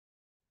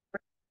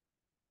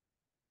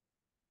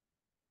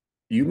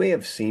You may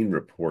have seen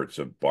reports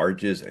of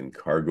barges and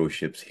cargo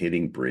ships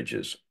hitting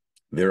bridges.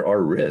 There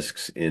are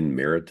risks in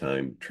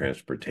maritime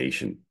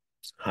transportation.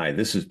 Hi,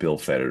 this is Bill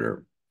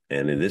Federer,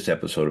 and in this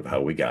episode of How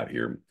We Got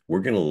Here,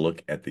 we're going to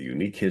look at the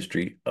unique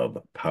history of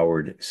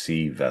powered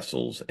sea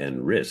vessels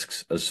and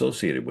risks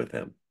associated with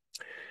them.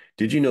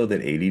 Did you know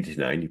that 80 to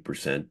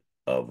 90%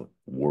 of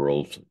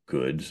world's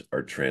goods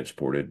are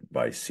transported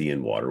by sea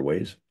and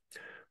waterways?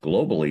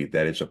 Globally,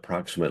 that is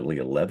approximately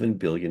 11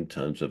 billion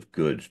tons of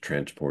goods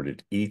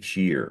transported each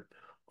year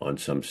on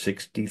some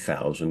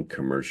 60,000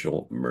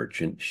 commercial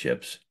merchant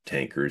ships,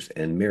 tankers,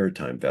 and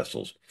maritime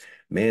vessels,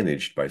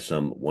 managed by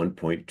some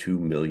 1.2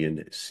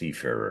 million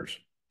seafarers.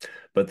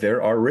 But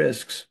there are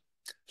risks,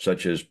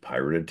 such as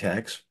pirate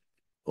attacks,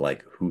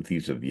 like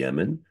Houthis of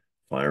Yemen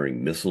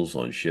firing missiles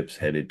on ships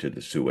headed to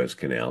the Suez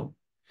Canal.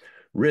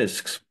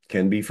 Risks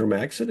can be from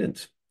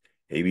accidents.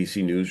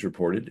 ABC News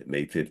reported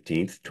May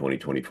 15th,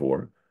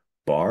 2024,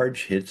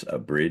 barge hits a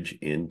bridge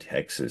in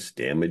Texas,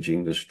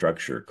 damaging the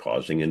structure,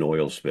 causing an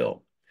oil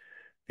spill.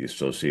 The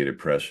Associated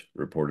Press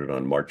reported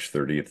on March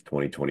 30th,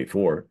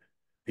 2024,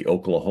 the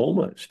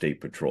Oklahoma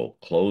State Patrol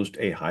closed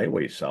a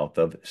highway south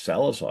of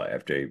Sallisaw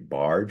after a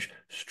barge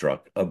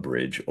struck a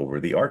bridge over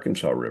the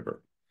Arkansas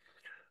River.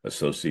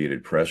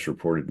 Associated Press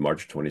reported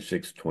March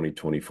 26,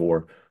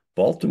 2024,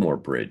 Baltimore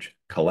Bridge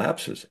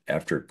collapses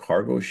after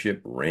cargo ship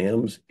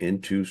rams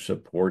into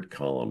support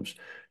columns,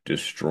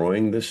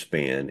 destroying the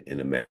span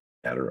in a matter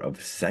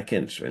of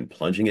seconds and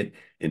plunging it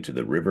into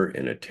the river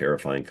in a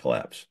terrifying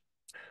collapse.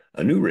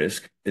 A new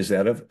risk is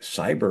that of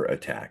cyber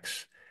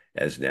attacks,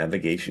 as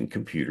navigation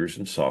computers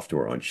and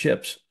software on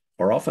ships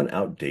are often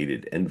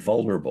outdated and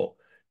vulnerable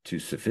to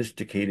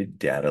sophisticated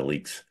data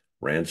leaks,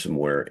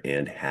 ransomware,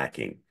 and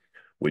hacking,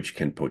 which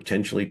can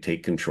potentially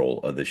take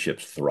control of the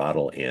ship's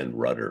throttle and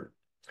rudder.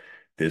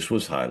 This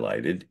was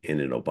highlighted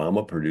in an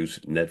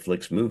Obama-produced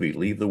Netflix movie,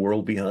 Leave the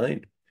World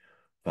Behind.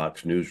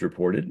 Fox News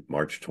reported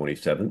March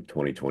 27,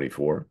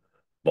 2024,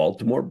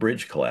 Baltimore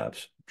Bridge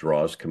collapse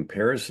draws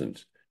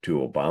comparisons to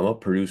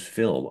Obama-produced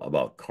film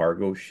about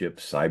cargo ship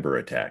cyber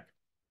attack.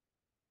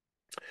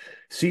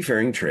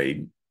 Seafaring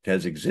trade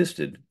has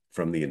existed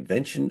from the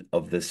invention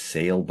of the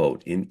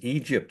sailboat in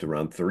Egypt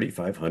around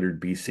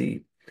 3500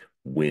 BC.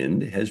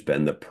 Wind has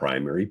been the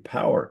primary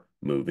power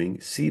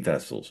moving sea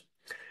vessels.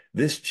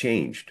 This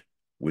changed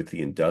with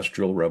the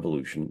Industrial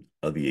Revolution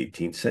of the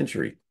 18th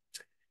century.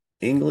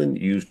 England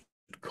used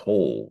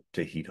coal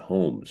to heat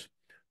homes.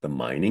 The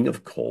mining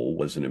of coal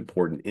was an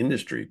important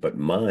industry, but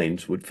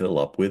mines would fill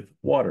up with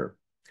water.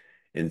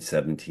 In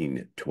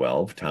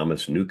 1712,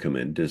 Thomas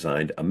Newcomen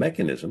designed a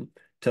mechanism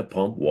to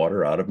pump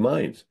water out of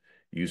mines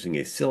using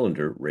a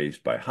cylinder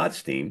raised by hot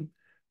steam,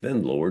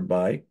 then lowered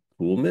by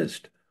cool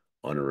mist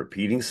on a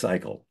repeating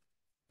cycle,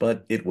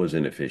 but it was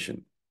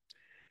inefficient.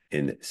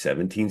 In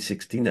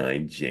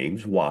 1769,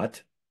 James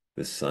Watt,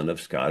 the son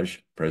of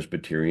Scottish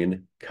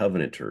Presbyterian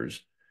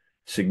Covenanters,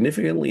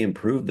 significantly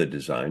improved the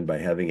design by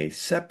having a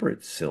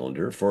separate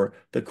cylinder for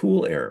the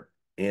cool air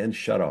and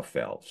shutoff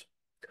valves.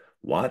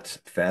 Watt's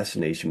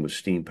fascination with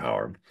steam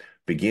power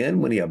began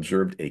when he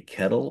observed a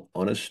kettle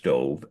on a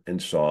stove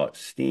and saw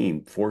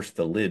steam force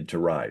the lid to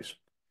rise.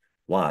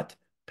 Watt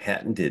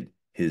patented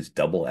his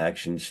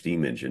double-action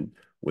steam engine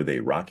with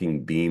a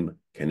rocking beam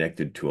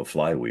connected to a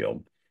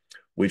flywheel,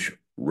 which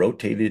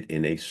rotated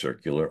in a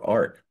circular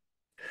arc.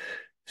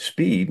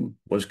 Speed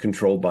was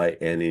controlled by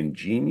an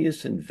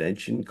ingenious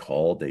invention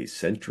called a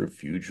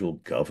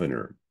centrifugal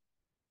governor.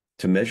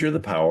 To measure the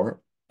power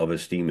of a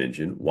steam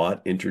engine,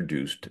 Watt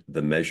introduced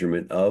the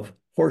measurement of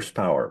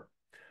horsepower.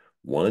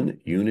 1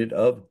 unit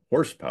of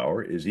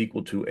horsepower is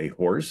equal to a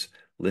horse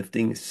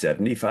lifting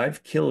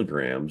 75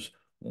 kilograms,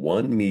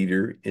 1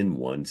 meter in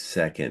 1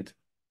 second.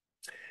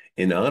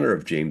 In honor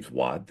of James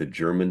Watt, the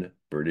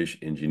German-British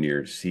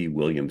engineer C.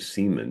 William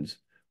Siemens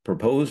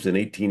proposed in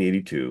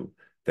 1882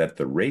 that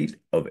the rate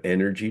of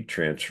energy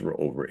transfer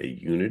over a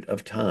unit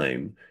of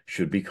time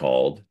should be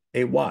called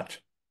a watt.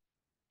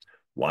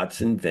 Watt's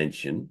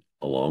invention,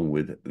 along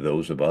with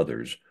those of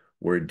others,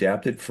 were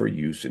adapted for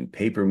use in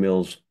paper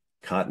mills,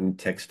 cotton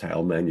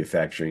textile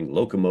manufacturing,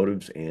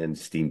 locomotives, and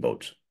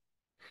steamboats.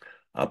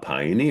 A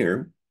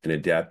pioneer in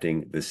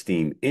adapting the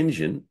steam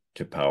engine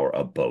to power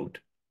a boat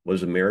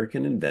was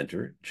American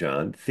inventor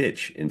John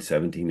Fitch in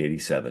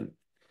 1787.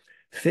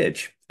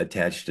 Fitch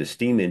attached a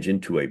steam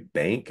engine to a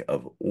bank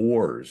of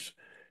oars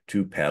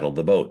to paddle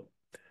the boat.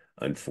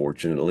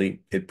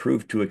 Unfortunately, it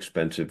proved too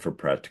expensive for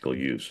practical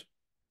use.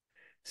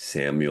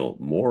 Samuel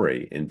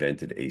Morey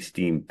invented a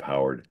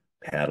steam-powered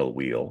paddle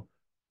wheel,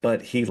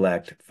 but he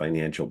lacked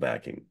financial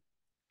backing.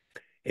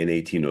 In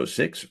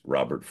 1806,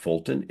 Robert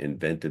Fulton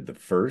invented the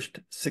first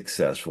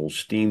successful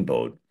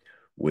steamboat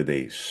with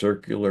a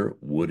circular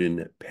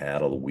wooden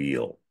paddle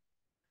wheel.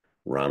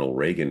 Ronald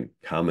Reagan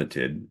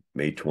commented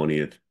May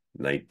 20th,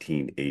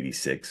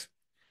 1986,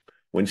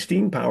 when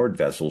steam-powered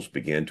vessels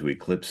began to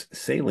eclipse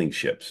sailing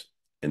ships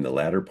in the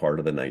latter part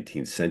of the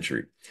 19th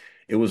century,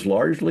 it was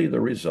largely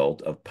the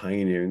result of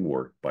pioneering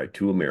work by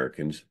two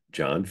Americans,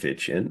 John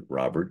Fitch and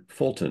Robert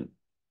Fulton.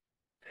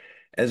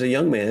 As a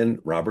young man,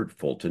 Robert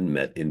Fulton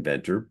met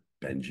inventor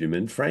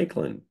Benjamin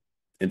Franklin.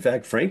 In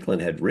fact, Franklin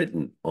had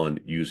written on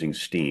using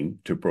steam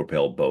to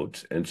propel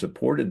boats and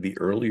supported the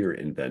earlier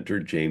inventor,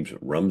 James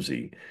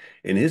Rumsey,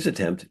 in his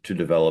attempt to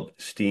develop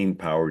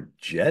steam-powered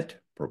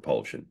jet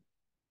propulsion.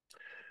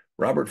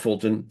 Robert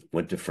Fulton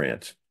went to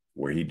France,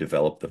 where he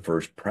developed the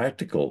first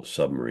practical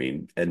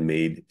submarine and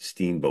made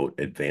steamboat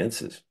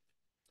advances.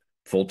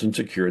 Fulton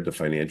secured the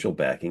financial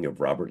backing of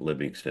Robert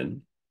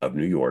Livingston of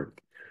New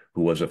York,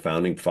 who was a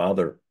founding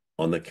father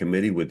on the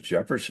committee with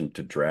Jefferson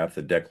to draft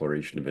the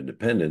Declaration of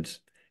Independence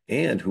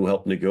and who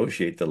helped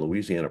negotiate the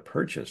Louisiana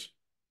Purchase.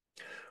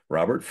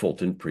 Robert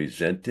Fulton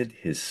presented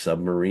his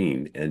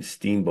submarine and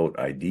steamboat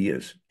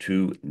ideas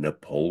to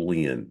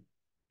Napoleon,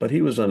 but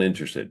he was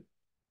uninterested.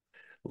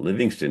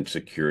 Livingston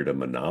secured a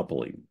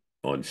monopoly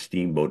on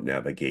steamboat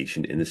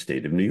navigation in the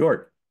state of New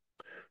York.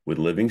 With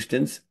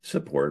Livingston's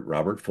support,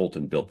 Robert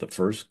Fulton built the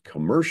first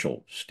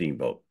commercial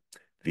steamboat,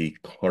 the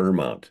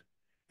Clermont.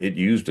 It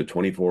used a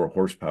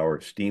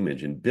 24-horsepower steam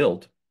engine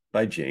built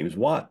by James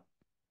Watt.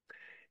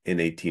 In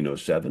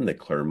 1807, the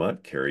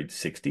Clermont carried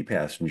 60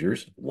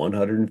 passengers,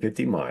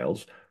 150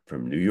 miles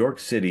from New York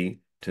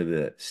City to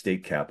the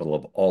state capital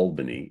of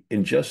Albany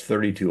in just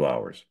 32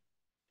 hours.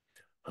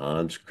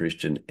 Hans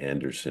Christian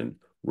Andersen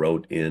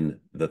wrote in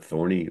The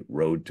Thorny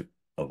Road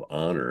of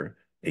Honor,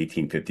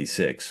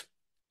 1856,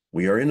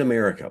 "We are in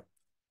America,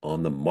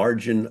 on the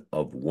margin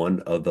of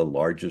one of the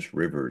largest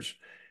rivers.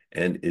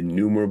 An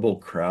innumerable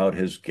crowd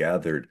has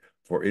gathered,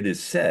 for it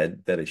is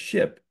said that a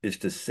ship is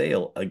to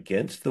sail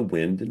against the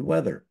wind and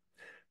weather.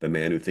 The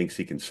man who thinks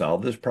he can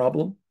solve this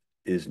problem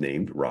is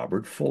named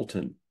Robert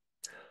Fulton."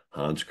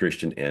 Hans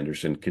Christian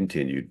Andersen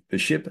continued, "The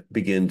ship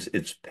begins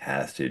its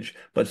passage,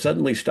 but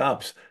suddenly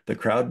stops. The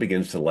crowd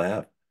begins to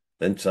laugh.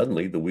 Then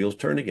suddenly the wheels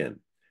turn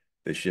again.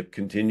 The ship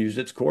continues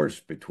its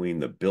course between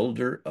the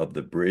builder of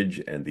the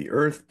bridge and the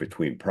earth,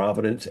 between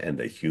Providence and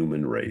the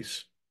human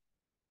race."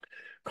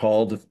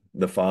 Called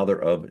the father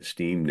of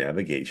steam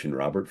navigation,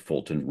 Robert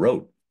Fulton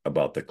wrote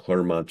about the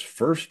Clermont's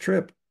first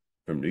trip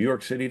from New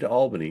York City to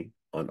Albany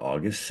on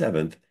August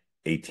 7th,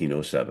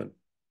 1807.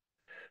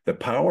 The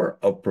power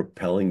of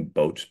propelling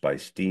boats by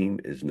steam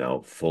is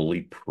now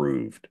fully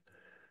proved.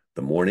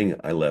 The morning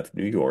I left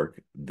New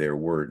York, there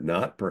were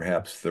not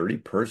perhaps 30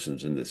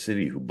 persons in the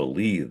city who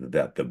believed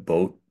that the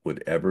boat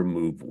would ever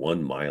move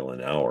 1 mile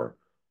an hour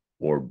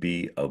or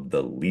be of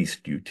the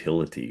least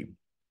utility.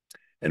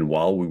 And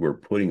while we were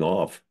putting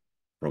off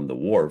from the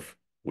wharf,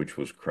 which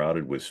was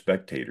crowded with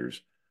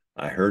spectators,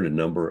 I heard a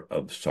number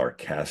of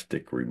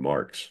sarcastic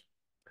remarks.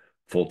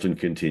 Fulton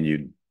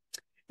continued,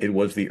 "It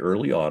was the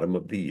early autumn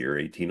of the year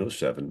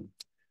 1807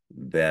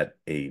 that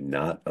a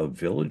knot of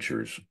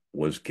villagers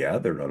was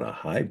gathered on a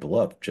high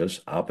bluff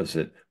just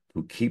opposite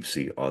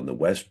Poughkeepsie on the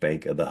west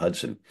bank of the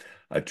Hudson,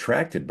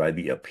 attracted by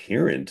the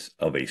appearance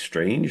of a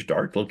strange,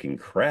 dark-looking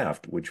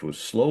craft which was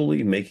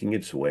slowly making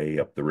its way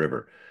up the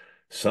river.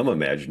 Some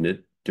imagined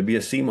it to be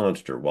a sea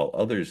monster, while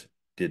others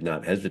did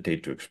not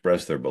hesitate to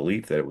express their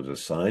belief that it was a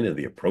sign of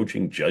the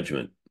approaching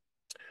judgment.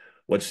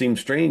 What seemed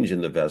strange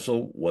in the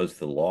vessel was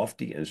the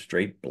lofty and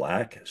straight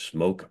black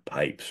smoke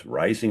pipes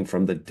rising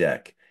from the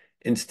deck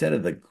instead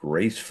of the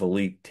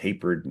gracefully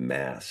tapered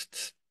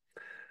masts.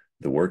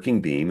 The working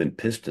beam and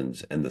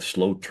pistons and the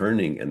slow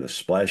turning and the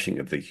splashing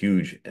of the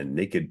huge and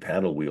naked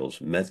paddle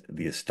wheels met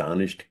the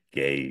astonished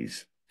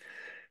gaze.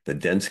 The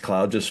dense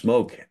clouds of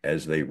smoke,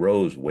 as they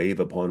rose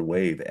wave upon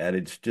wave,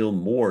 added still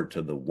more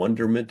to the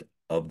wonderment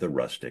of the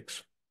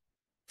rustics.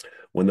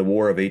 When the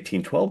War of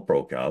 1812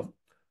 broke out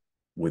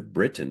with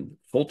Britain,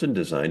 Fulton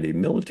designed a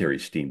military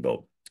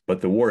steamboat, but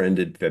the war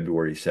ended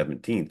February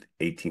 17th,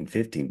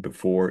 1815,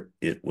 before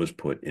it was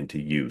put into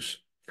use.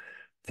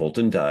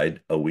 Fulton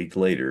died a week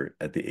later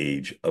at the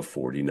age of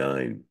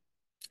 49.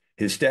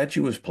 His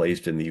statue was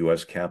placed in the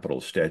U.S. Capitol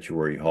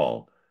Statuary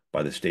Hall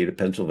by the state of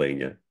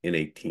Pennsylvania in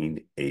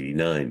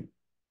 1889.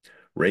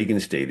 Reagan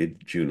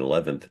stated, June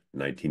 11th,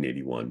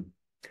 1981,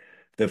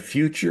 "The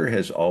future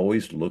has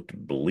always looked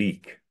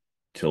bleak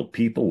till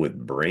people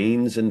with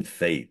brains and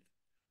faith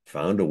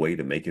found a way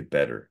to make it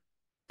better.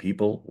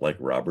 People like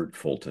Robert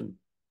Fulton."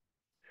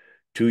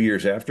 2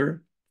 years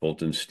after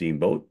Fulton's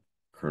steamboat,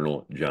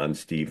 Colonel John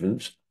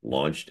Stevens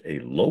launched a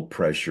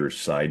low-pressure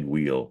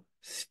side-wheel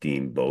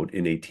steamboat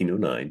in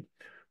 1809,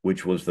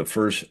 which was the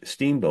first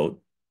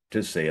steamboat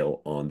to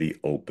sail on the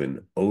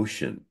open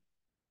ocean.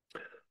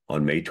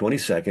 On May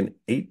 22nd,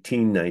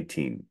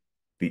 1819,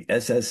 the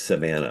SS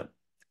Savannah,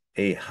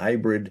 a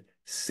hybrid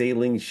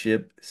sailing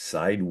ship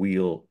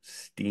side-wheel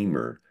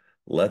steamer,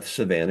 left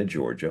Savannah,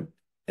 Georgia,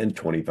 and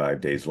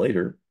 25 days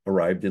later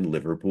arrived in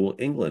Liverpool,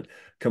 England,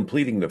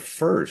 completing the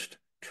first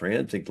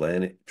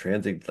transatlantic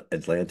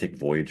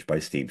voyage by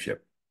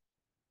steamship.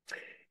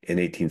 In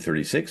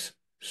 1836,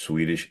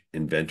 Swedish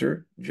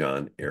inventor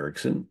John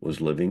Ericsson was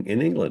living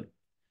in England.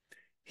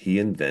 He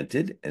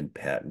invented and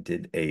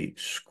patented a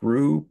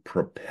screw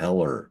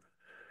propeller,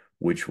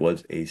 which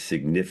was a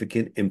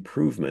significant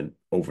improvement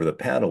over the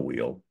paddle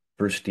wheel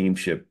for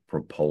steamship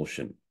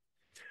propulsion.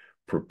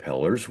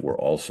 propellers were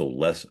also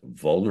less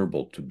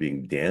vulnerable to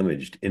being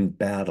damaged in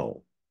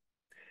battle.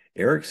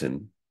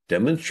 Ericsson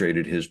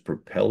demonstrated his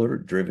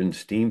propeller-driven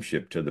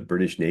steamship to the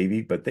British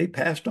Navy, but they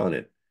passed on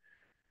it,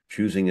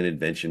 choosing an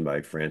invention by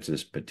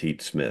Francis Petit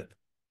Smith.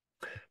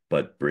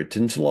 But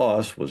Britain's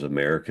loss was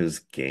America's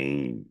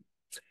gain.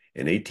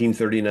 In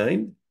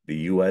 1839, the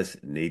U.S.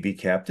 Navy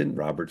captain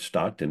Robert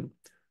Stockton,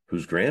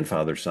 whose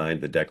grandfather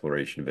signed the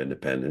Declaration of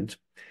Independence,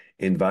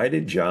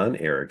 invited John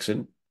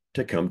Ericsson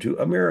to come to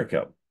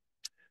America.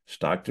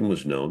 Stockton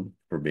was known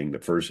for being the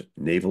first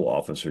naval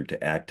officer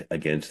to act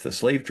against the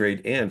slave trade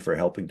and for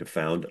helping to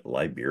found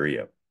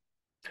Liberia.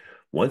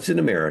 Once in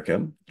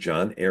America,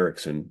 John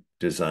Ericsson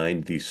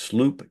designed the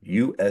sloop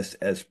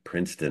USS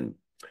Princeton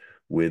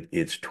with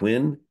its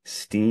twin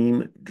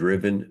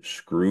steam-driven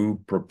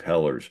screw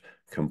propellers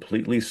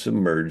completely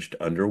submerged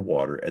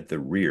underwater at the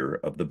rear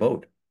of the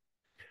boat.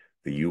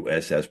 The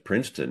USS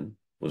Princeton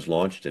was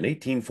launched in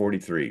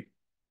 1843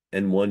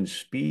 and won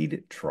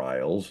speed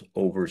trials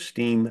over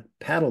steam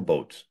paddle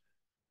boats,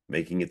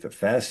 making it the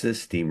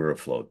fastest steamer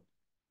afloat.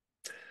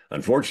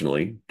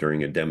 Unfortunately,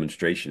 during a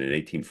demonstration in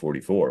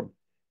 1844,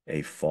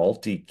 a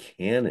faulty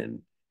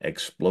cannon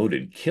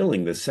exploded,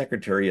 killing the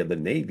Secretary of the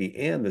Navy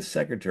and the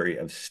Secretary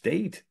of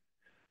State.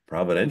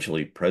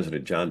 Providentially,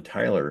 President John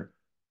Tyler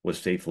was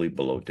safely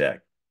below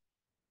deck.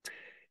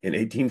 In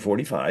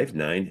 1845,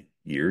 9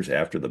 years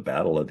after the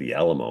Battle of the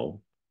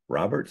Alamo,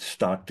 Robert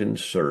Stockton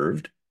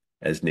served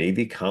as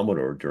Navy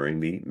Commodore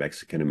during the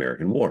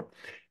Mexican-American War.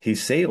 He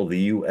sailed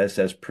the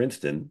USS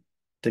Princeton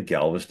to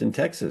Galveston,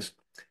 Texas,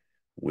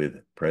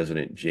 with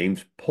President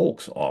James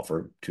Polk's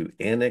offer to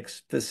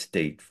annex the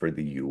state for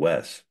the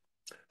U.S.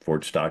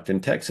 Fort Stockton,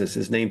 Texas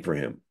is named for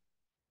him.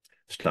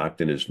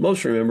 Stockton is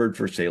most remembered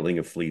for sailing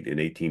a fleet in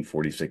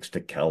 1846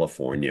 to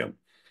California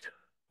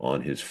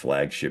on his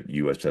flagship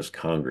USS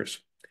Congress.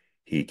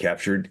 He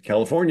captured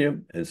California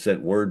and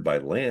sent word by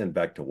land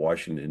back to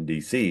Washington,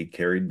 D.C.,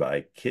 carried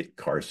by Kit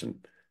Carson.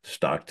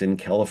 Stockton,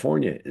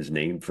 California is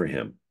named for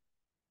him.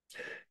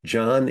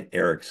 John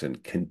Ericsson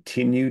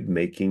continued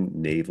making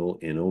naval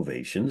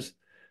innovations,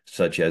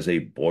 such as a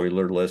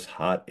boilerless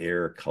hot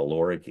air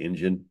caloric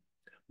engine,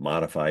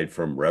 modified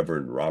from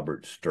Reverend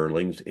Robert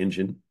Sterling's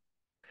engine.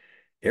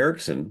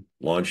 Ericsson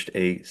launched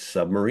a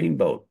submarine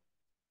boat,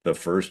 the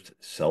first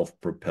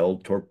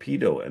self-propelled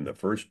torpedo and the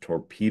first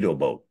torpedo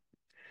boat.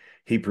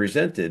 He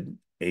presented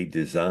a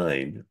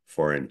design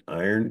for an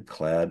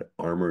ironclad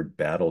armored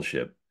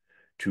battleship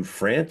to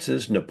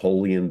France's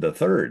Napoleon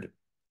III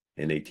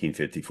in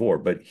 1854,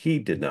 but he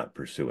did not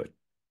pursue it.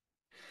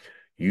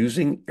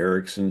 Using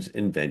Ericsson's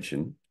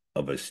invention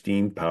of a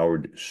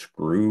steam-powered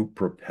screw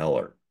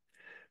propeller,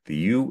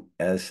 the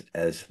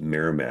USS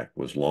Merrimack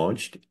was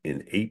launched in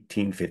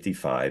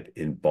 1855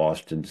 in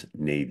Boston's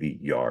Navy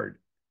Yard.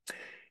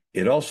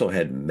 It also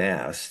had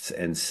masts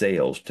and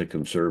sails to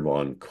conserve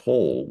on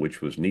coal,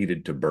 which was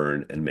needed to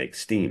burn and make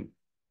steam.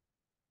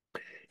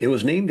 It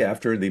was named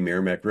after the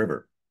Merrimack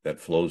River that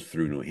flows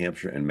through New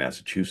Hampshire and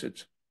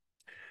Massachusetts.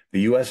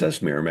 The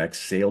USS Merrimack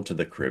sailed to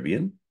the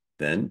Caribbean,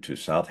 then to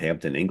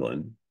Southampton,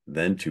 England,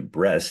 then to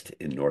Brest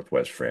in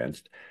northwest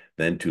France,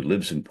 then to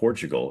Libs in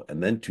Portugal,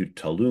 and then to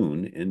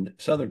Toulon in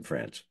southern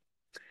France.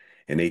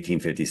 In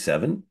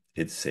 1857,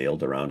 it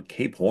sailed around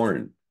Cape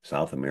Horn,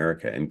 South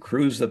America, and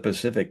cruised the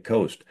Pacific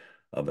coast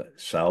of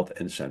South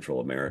and Central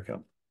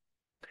America.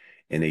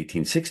 In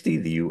 1860,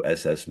 the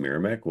USS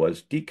Merrimack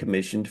was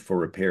decommissioned for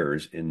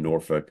repairs in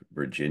Norfolk,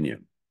 Virginia.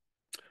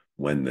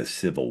 When the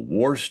Civil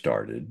War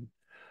started,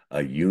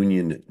 a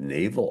Union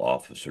naval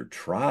officer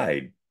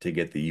tried to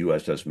get the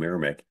USS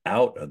Merrimack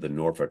out of the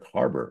Norfolk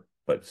harbor,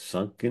 but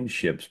sunken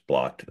ships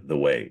blocked the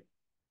way.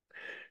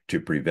 To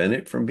prevent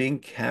it from being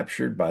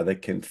captured by the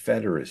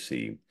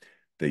Confederacy,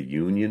 the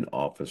Union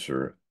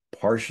officer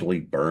partially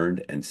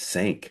burned and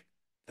sank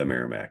the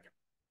Merrimack.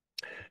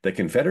 The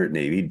Confederate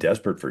Navy,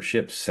 desperate for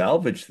ships,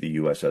 salvaged the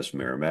USS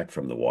Merrimack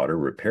from the water,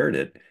 repaired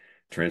it,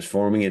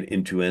 transforming it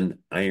into an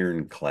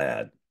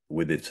ironclad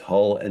with its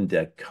hull and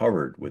deck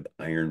covered with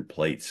iron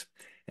plates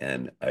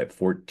and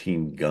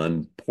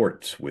 14-gun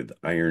ports with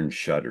iron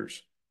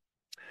shutters.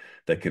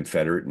 The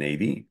Confederate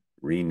Navy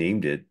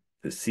renamed it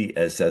the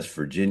CSS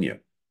Virginia,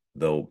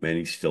 though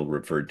many still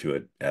referred to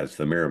it as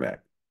the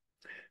Merrimack.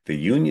 The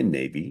Union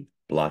Navy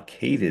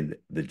blockaded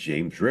the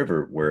James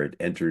River where it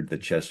entered the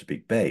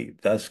Chesapeake Bay,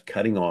 thus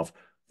cutting off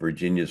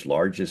Virginia's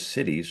largest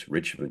cities,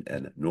 Richmond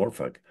and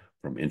Norfolk,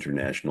 from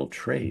international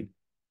trade.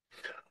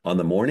 On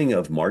the morning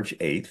of March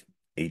 8th,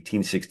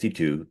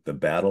 1862, the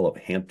Battle of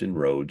Hampton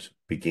Roads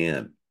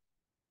began.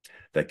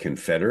 The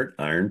Confederate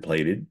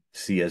iron-plated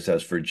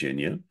CSS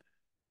Virginia,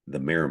 the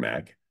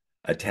Merrimack,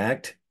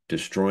 attacked,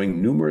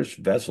 destroying numerous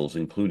vessels,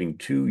 including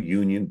 2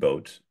 Union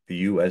boats,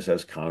 the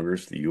USS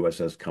Congress, the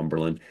USS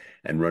Cumberland,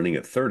 and running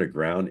a third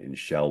aground in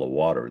shallow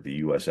water,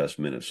 the USS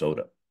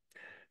Minnesota.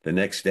 The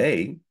next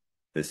day,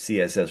 the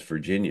CSS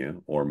Virginia,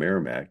 or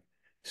Merrimack,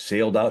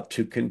 sailed out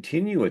to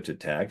continue its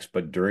attacks,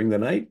 but during the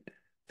night,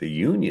 the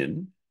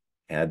Union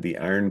had the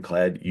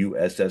ironclad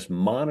USS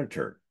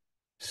Monitor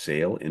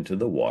sail into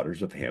the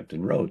waters of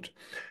Hampton Roads.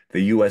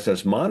 The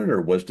USS Monitor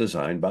was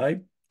designed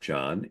by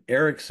John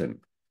Erickson,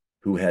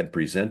 who had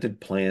presented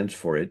plans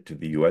for it to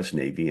the U.S.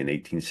 Navy in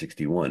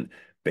 1861,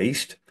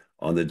 based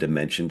on the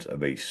dimensions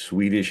of a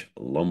Swedish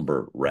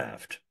lumber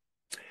raft.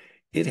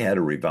 It had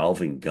a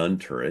revolving gun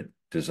turret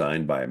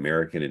designed by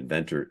American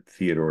inventor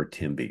Theodore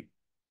Timby.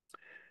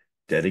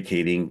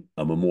 Dedicating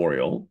a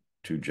memorial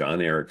to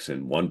John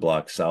Erickson 1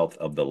 block south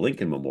of the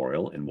Lincoln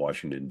Memorial in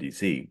Washington,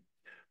 D.C.,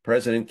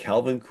 President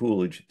Calvin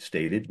Coolidge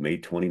stated May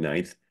 29,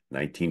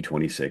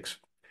 1926,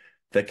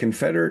 the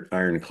Confederate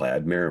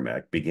ironclad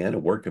Merrimac began a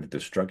work of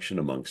destruction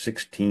among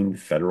 16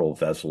 Federal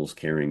vessels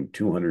carrying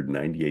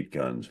 298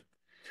 guns.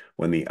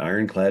 When the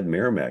ironclad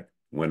Merrimac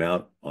went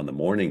out on the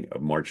morning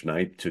of March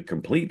 9th to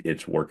complete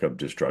its work of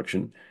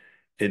destruction,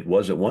 it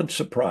was at once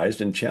surprised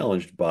and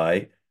challenged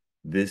by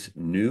this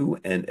new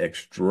and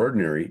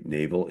extraordinary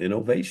naval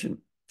innovation.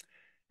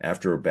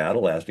 After a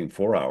battle lasting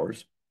 4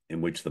 hours, in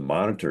which the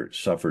Monitor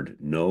suffered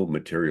no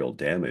material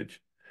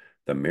damage,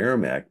 the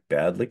Merrimac,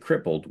 badly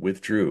crippled,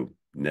 withdrew,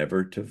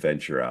 never to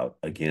venture out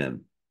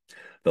again.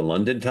 The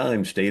London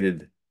Times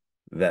stated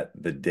that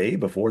the day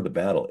before the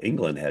battle,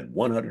 England had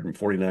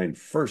 149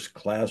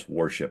 first-class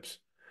warships.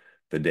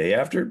 The day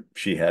after,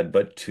 she had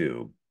but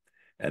 2,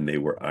 and they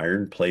were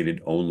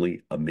iron-plated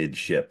only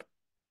amidship.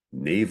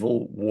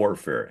 Naval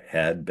warfare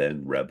had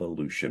been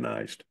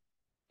revolutionized.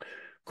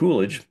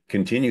 Coolidge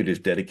continued his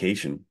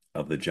dedication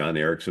of the John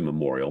Erickson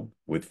Memorial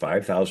with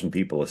 5,000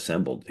 people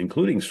assembled,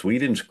 including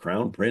Sweden's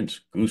Crown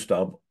Prince,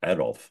 Gustav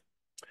Adolf.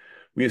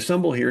 We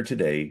assemble here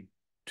today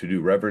to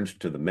do reverence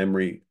to the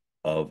memory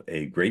of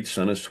a great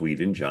son of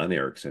Sweden, John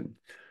Erickson.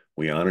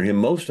 We honor him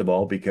most of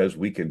all because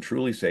we can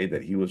truly say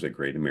that he was a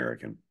great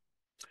American.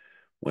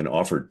 When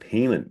offered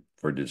payment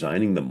for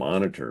designing the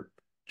Monitor,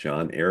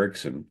 John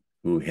Erickson,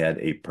 who had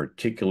a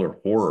particular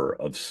horror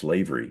of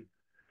slavery,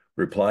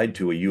 replied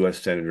to a U.S.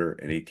 Senator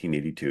in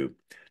 1882,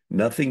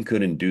 "Nothing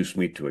could induce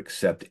me to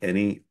accept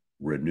any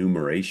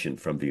remuneration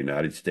from the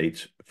United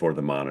States for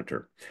the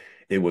Monitor.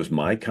 It was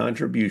my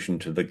contribution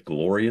to the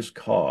glorious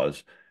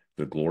cause,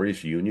 the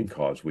glorious Union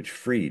cause, which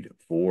freed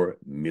 4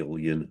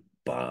 million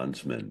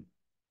bondsmen."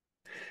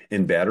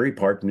 In Battery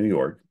Park, New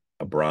York,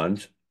 a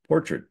bronze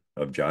portrait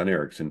of John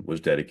Erickson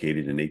was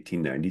dedicated in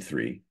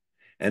 1893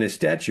 and a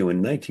statue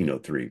in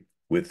 1903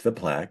 with the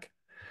plaque,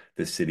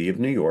 "The City of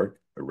New York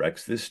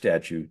erects this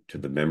statue to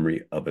the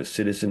memory of a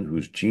citizen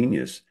whose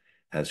genius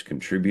has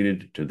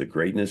contributed to the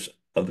greatness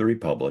of the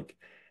Republic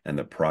and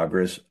the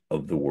progress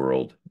of the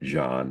world.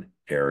 John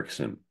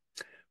Erickson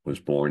was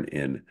born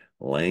in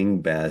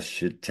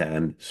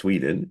Langbashitan,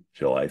 Sweden,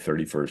 July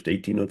 31st,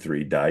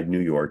 1803, died New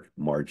York,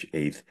 March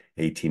 8th,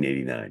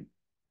 1889.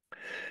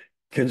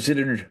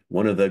 Considered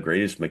one of the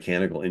greatest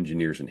mechanical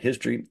engineers in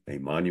history, a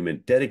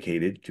monument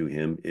dedicated to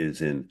him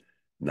is in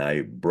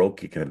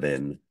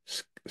Nybrokekaven,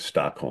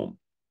 Stockholm.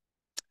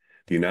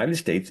 The United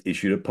States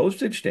issued a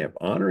postage stamp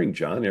honoring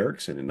John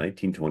Erickson in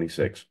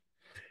 1926.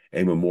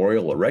 A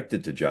memorial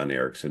erected to John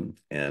Erickson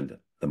and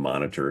the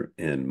Monitor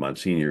in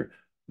Monsignor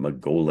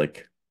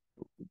Magolic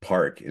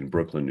Park in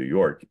Brooklyn, New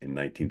York in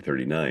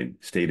 1939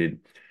 stated,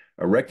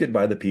 "Erected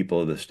by the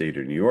people of the state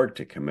of New York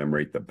to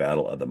commemorate the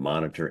Battle of the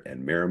Monitor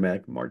and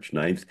Merrimac, March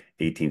 9th,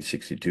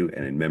 1862,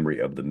 and in memory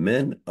of the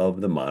men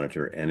of the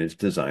Monitor and its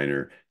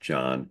designer,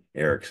 John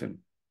Erickson."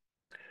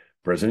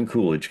 President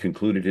Coolidge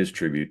concluded his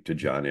tribute to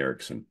John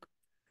Erickson.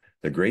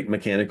 The great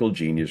mechanical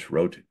genius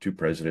wrote to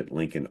President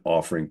Lincoln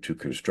offering to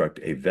construct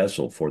a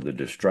vessel for the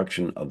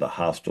destruction of the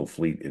hostile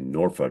fleet in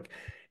Norfolk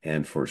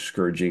and for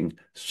scourging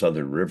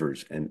southern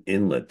rivers and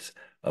inlets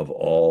of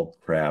all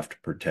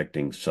craft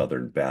protecting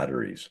southern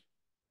batteries.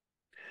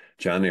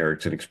 John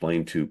Erickson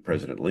explained to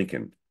President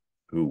Lincoln,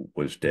 who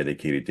was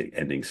dedicated to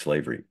ending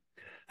slavery,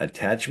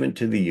 "Attachment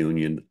to the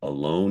Union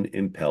alone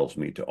impels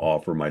me to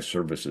offer my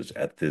services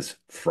at this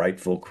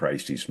frightful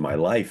crisis, my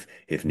life,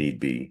 if need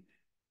be,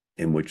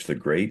 in which the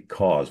great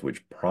cause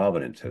which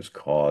Providence has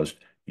caused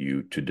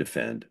you to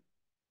defend."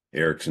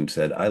 Erickson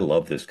said, "I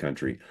love this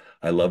country.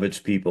 I love its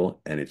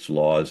people and its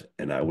laws,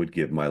 and I would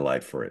give my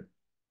life for it."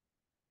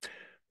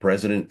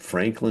 President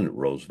Franklin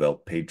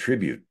Roosevelt paid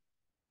tribute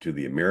to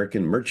the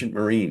American Merchant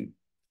Marine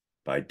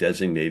by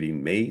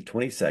designating May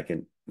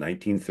 22nd,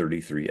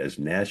 1933 as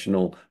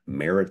National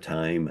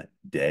Maritime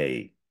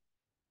Day.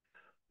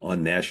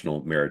 On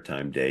National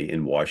Maritime Day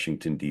in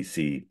Washington,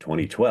 D.C.,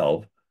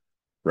 2012,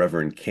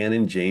 Reverend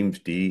Canon James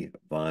D.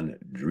 Von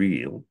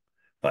Driel,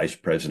 Vice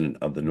President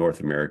of the North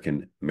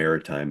American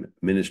Maritime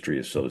Ministry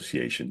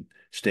Association,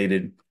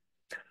 stated,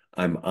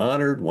 "I'm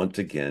honored once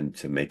again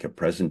to make a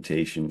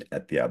presentation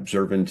at the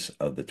observance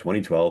of the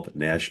 2012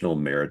 National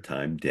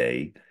Maritime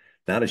Day.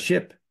 Not a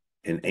ship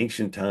in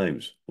ancient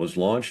times was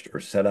launched or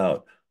set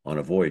out on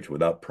a voyage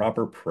without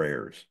proper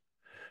prayers.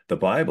 The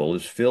Bible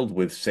is filled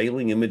with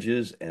sailing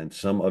images, and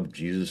some of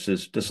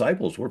Jesus's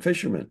disciples were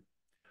fishermen."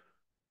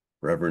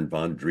 Reverend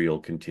Von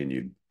Driel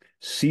continued,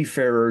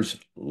 "Seafarers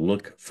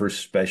look for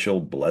special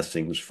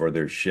blessings for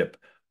their ship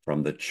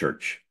from the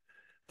church.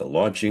 The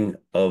launching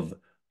of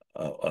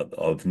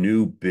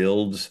new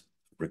builds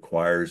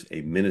requires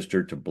a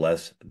minister to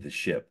bless the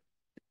ship.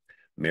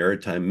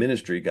 Maritime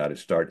ministry got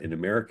its start in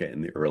America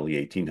in the early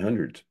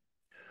 1800s.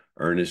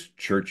 Earnest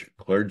church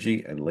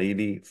clergy and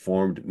laity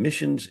formed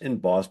missions in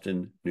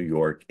Boston, New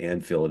York,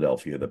 and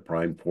Philadelphia, the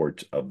prime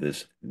ports of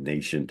this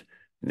nascent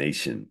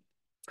nation.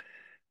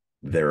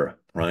 Their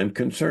prime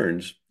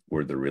concerns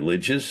were the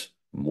religious,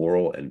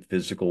 moral, and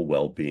physical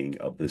well-being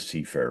of the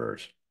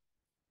seafarers.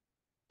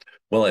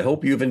 Well, I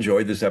hope you've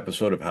enjoyed this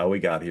episode of How We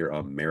Got Here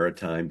on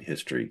Maritime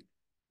History.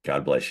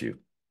 God bless you.